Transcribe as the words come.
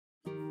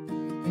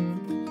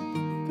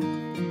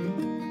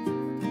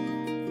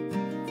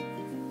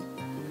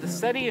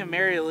Study of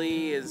Mary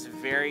Lee is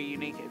very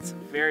unique. It's a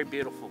very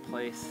beautiful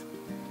place.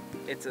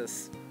 It's a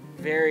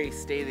very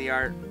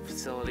state-of-the-art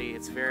facility.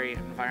 It's very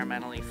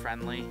environmentally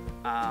friendly.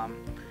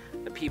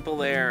 The people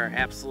there are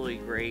absolutely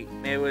great.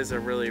 It was a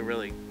really,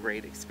 really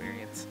great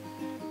experience.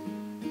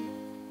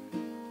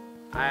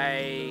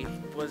 I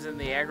was in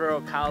the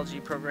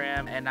agroecology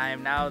program, and I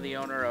am now the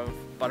owner of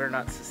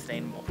Butternut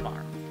Sustainable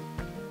Farm.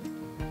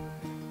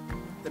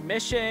 The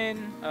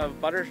mission of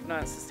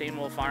Butternut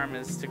Sustainable Farm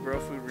is to grow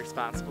food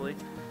responsibly.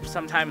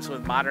 Sometimes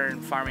with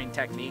modern farming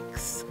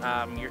techniques,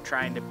 you're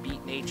trying to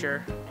beat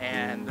nature,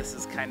 and this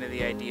is kind of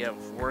the idea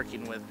of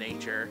working with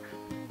nature.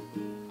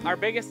 Our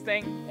biggest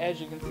thing, as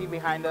you can see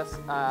behind us,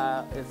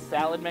 is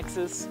salad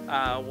mixes.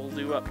 We'll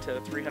do up to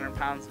 300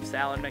 pounds of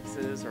salad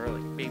mixes, or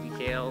like baby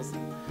kales,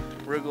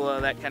 arugula,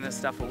 that kind of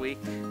stuff a week.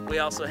 We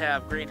also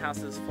have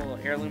greenhouses full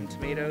of heirloom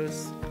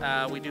tomatoes.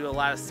 We do a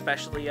lot of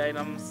specialty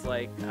items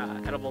like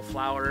edible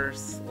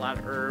flowers, a lot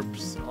of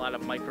herbs, a lot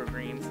of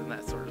microgreens, and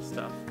that sort of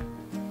stuff.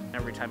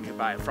 Every time you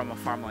buy it from a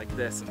farm like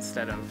this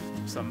instead of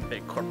some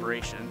big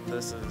corporation,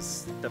 this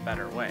is the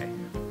better way.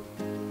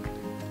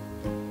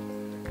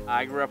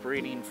 I grew up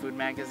reading food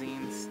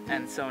magazines,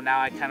 and so now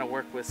I kind of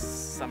work with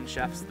some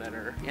chefs that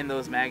are in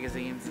those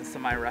magazines, and some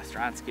of my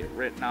restaurants get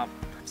written up.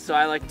 So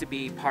I like to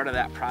be part of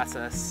that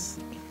process,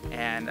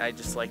 and I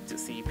just like to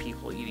see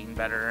people eating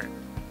better.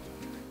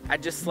 I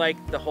just like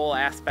the whole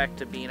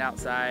aspect of being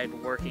outside,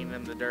 working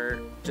in the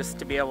dirt, just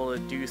to be able to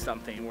do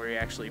something where you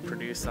actually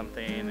produce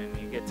something and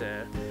you get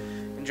to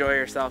enjoy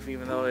yourself,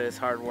 even though it is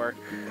hard work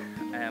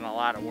and a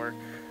lot of work.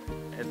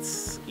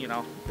 It's, you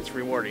know, it's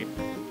rewarding.